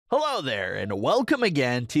Hello there, and welcome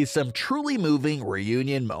again to some truly moving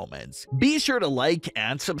reunion moments. Be sure to like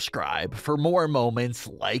and subscribe for more moments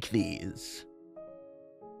like these.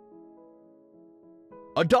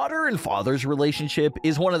 A daughter and father's relationship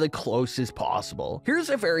is one of the closest possible. Here's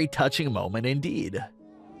a very touching moment indeed.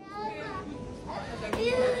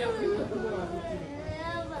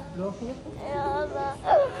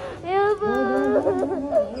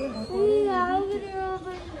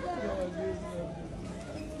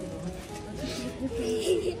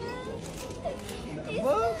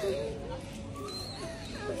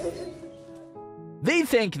 They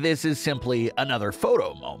think this is simply another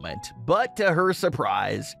photo moment, but to her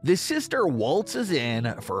surprise, the sister waltzes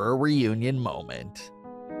in for a reunion moment.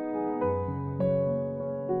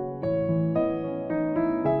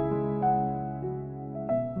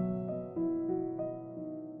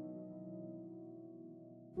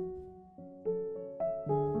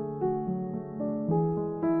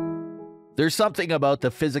 There's something about the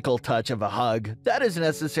physical touch of a hug that is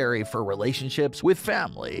necessary for relationships with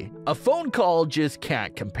family. A phone call just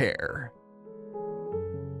can't compare.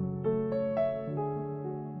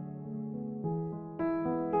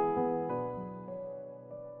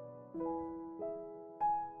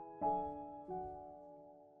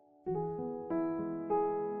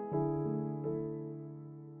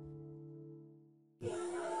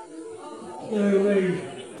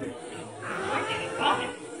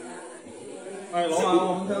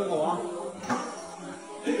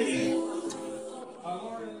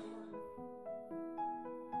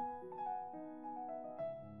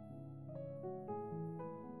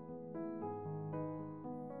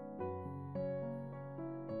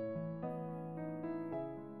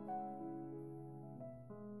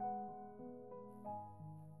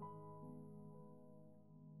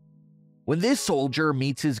 When this soldier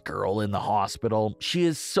meets his girl in the hospital, she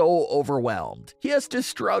is so overwhelmed. He has to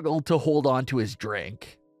struggle to hold on to his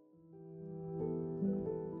drink.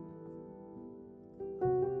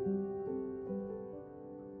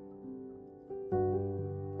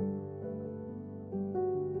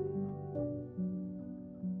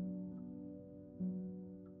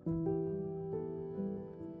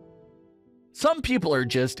 Some people are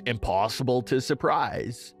just impossible to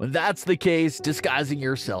surprise. When that's the case, disguising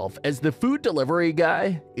yourself as the food delivery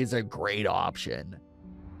guy is a great option.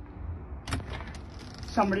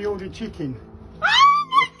 Somebody ordered chicken. Oh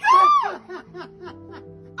my god!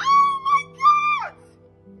 Oh my god!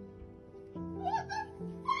 What the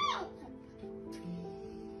fuck?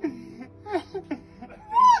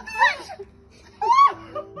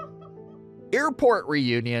 Airport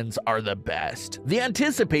reunions are the best. The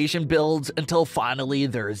anticipation builds until finally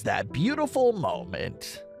there is that beautiful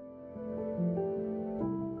moment.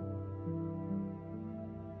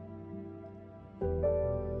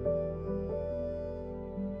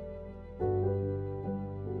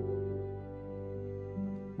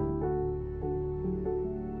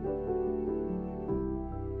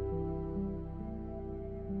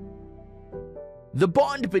 The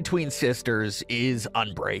bond between sisters is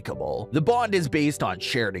unbreakable. The bond is based on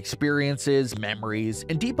shared experiences, memories,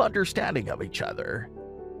 and deep understanding of each other.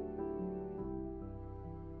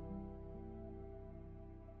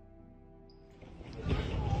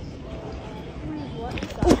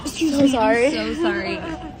 Oh, excuse me. Sorry. I'm so sorry.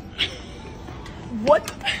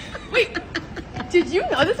 What? Wait, did you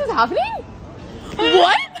know this was happening?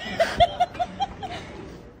 What?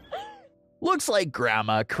 Looks like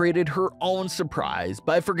Grandma created her own surprise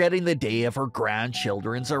by forgetting the day of her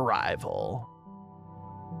grandchildren's arrival.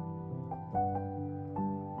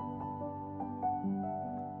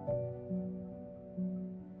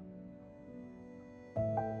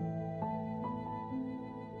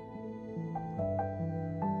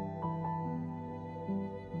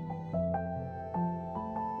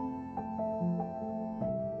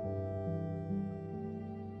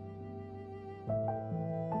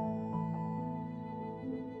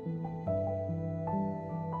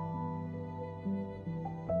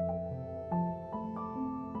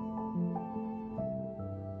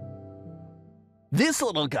 This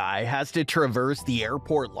little guy has to traverse the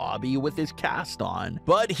airport lobby with his cast on,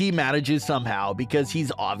 but he manages somehow because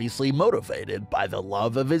he's obviously motivated by the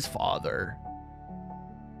love of his father.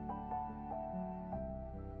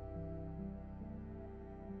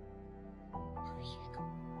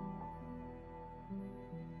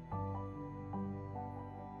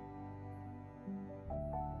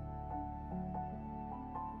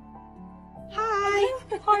 Hi.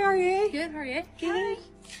 How are you? Good, how are you? Good.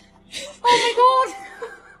 Oh my god.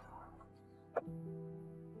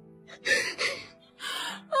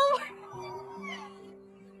 Oh my god.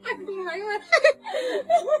 I'm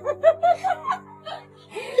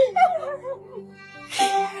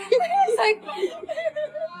okay?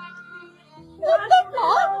 What the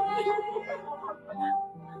fuck?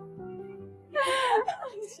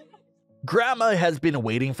 Grandma has been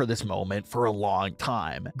waiting for this moment for a long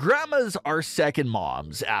time. Grandmas are second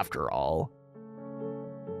moms, after all.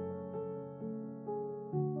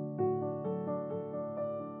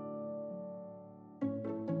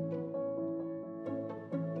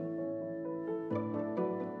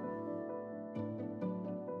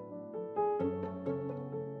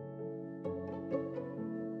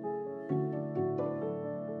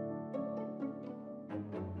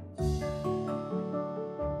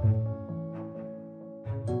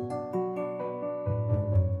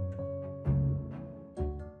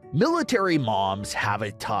 Military moms have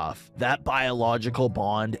it tough. That biological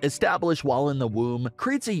bond established while in the womb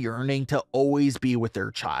creates a yearning to always be with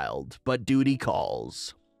their child, but duty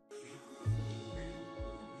calls.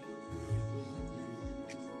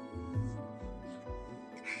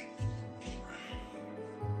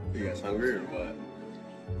 You guys hungry or what?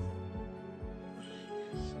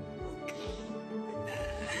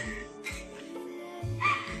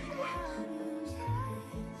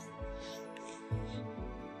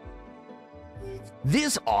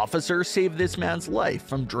 This officer saved this man's life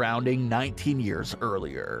from drowning 19 years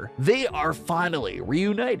earlier. They are finally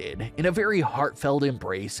reunited in a very heartfelt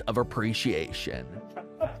embrace of appreciation.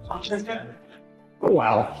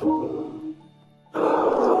 Wow.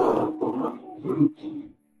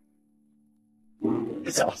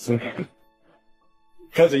 It's awesome.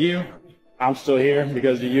 Because of you, I'm still here.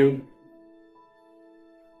 Because of you.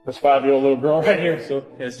 This 5-year-old little girl right here, so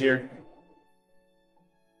is here.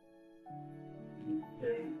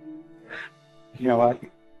 You know what?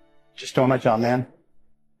 Just doing my job, man.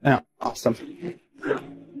 Yeah, awesome. I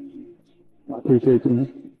appreciate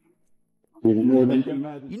you.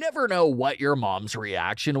 You never know what your mom's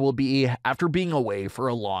reaction will be after being away for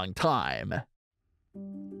a long time.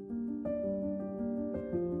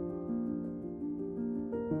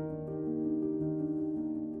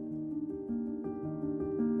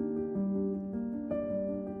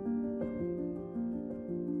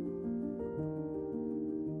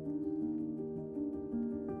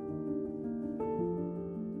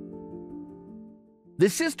 The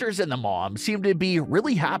sisters and the mom seem to be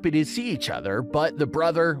really happy to see each other, but the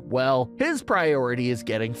brother, well, his priority is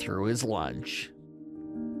getting through his lunch.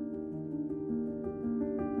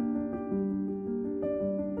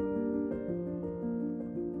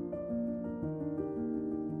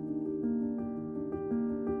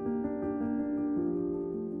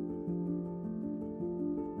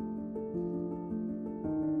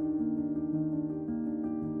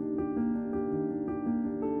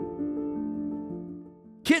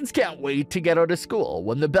 Kids can't wait to get out of school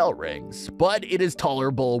when the bell rings, but it is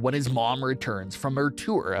tolerable when his mom returns from her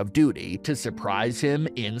tour of duty to surprise him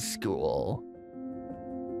in school.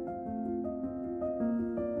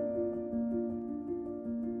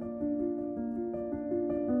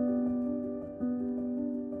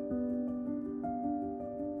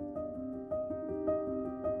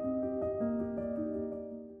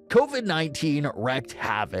 COVID-19 wreaked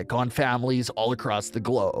havoc on families all across the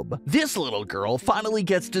globe. This little girl finally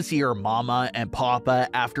gets to see her mama and papa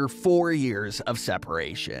after 4 years of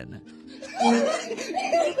separation.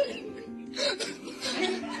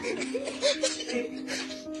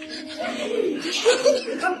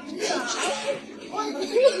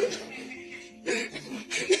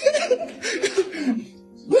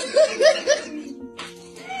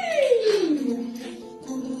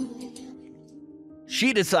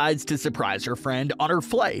 She decides to surprise her friend on her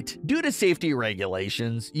flight. Due to safety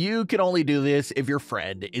regulations, you can only do this if your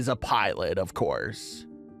friend is a pilot, of course.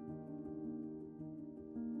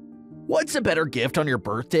 What's a better gift on your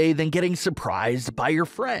birthday than getting surprised by your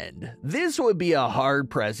friend? This would be a hard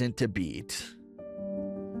present to beat.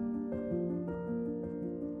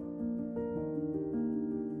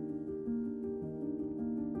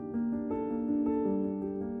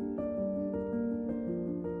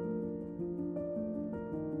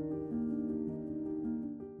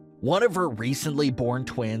 One of her recently born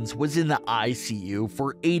twins was in the ICU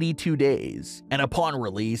for 82 days, and upon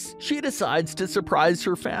release, she decides to surprise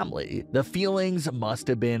her family. The feelings must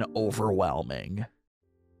have been overwhelming.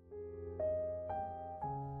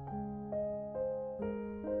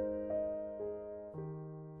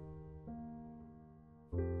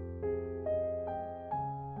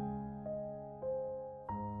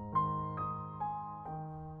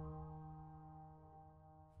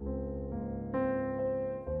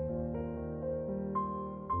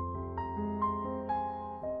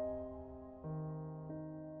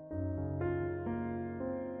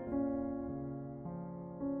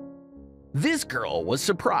 This girl was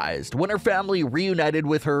surprised when her family reunited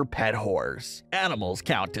with her pet horse. Animals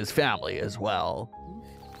count as family as well.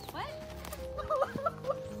 What?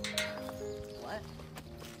 What?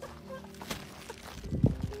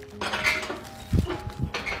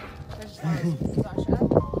 I just thought it was Sasha.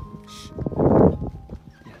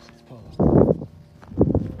 Yes, it's Paula.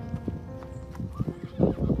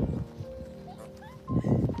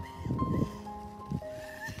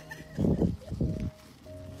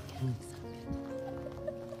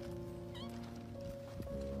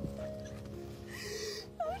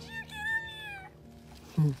 How'd you get in here?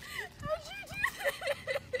 How'd you do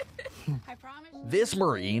that? I promise. This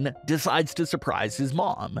Marine decides to surprise his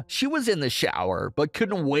mom. She was in the shower, but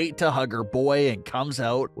couldn't wait to hug her boy and comes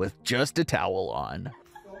out with just a towel on.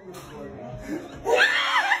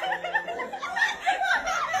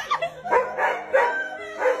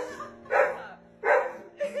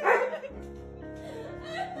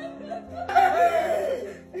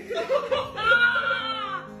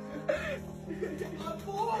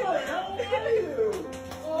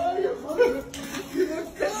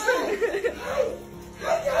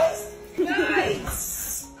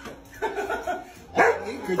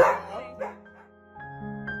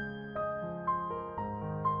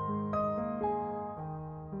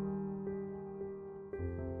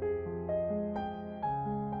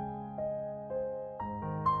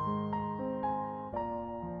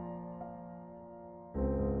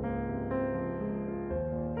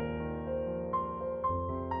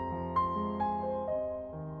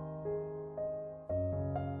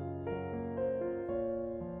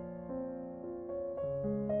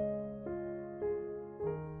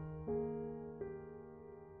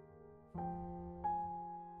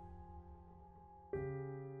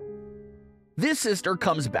 This sister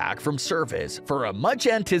comes back from service for a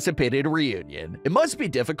much-anticipated reunion. It must be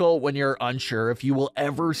difficult when you're unsure if you will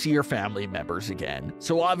ever see your family members again,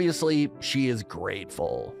 so obviously she is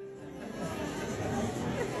grateful.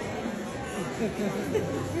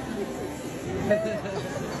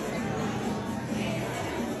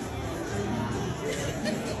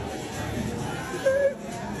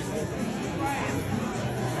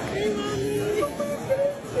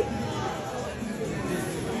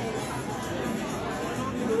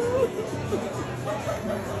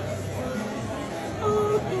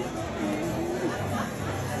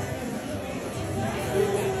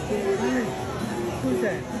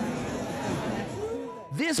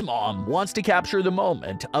 This mom wants to capture the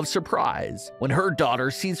moment of surprise when her daughter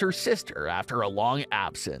sees her sister after a long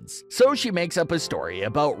absence, so she makes up a story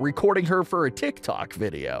about recording her for a TikTok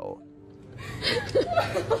video.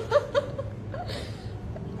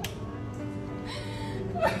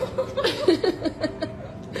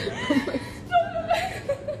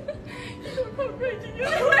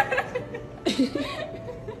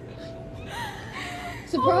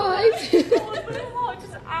 Surprise! My heart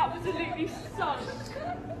just absolutely sunk.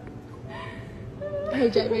 Hey,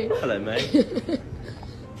 Jamie. Hello, mate.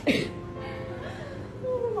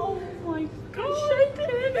 Oh my god.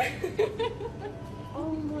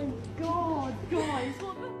 Oh my god, guys.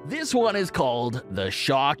 What the This one is called the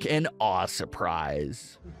shock and awe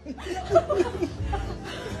surprise.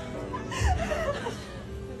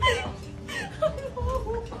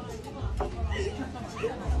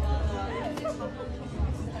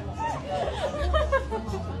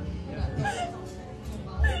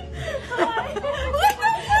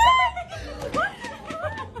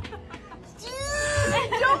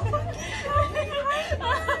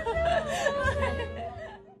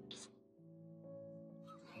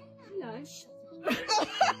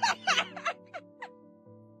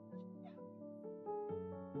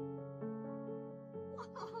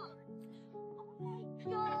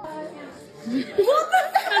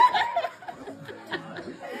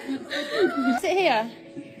 Sit here.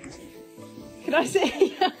 Can I sit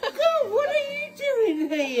here? God, what are you doing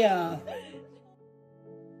here?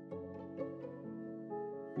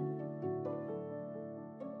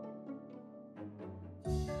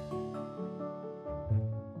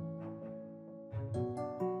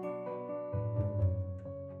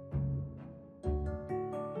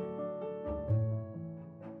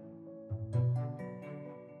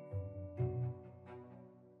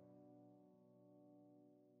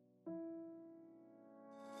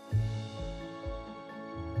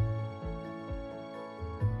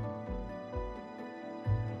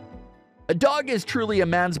 A dog is truly a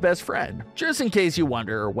man's best friend. Just in case you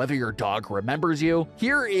wonder whether your dog remembers you,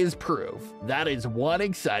 here is proof. That is one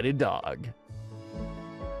excited dog.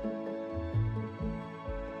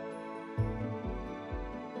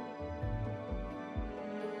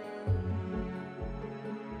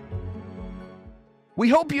 We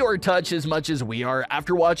hope you are touched as much as we are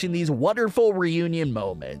after watching these wonderful reunion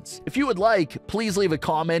moments. If you would like, please leave a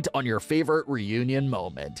comment on your favorite reunion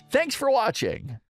moment. Thanks for watching.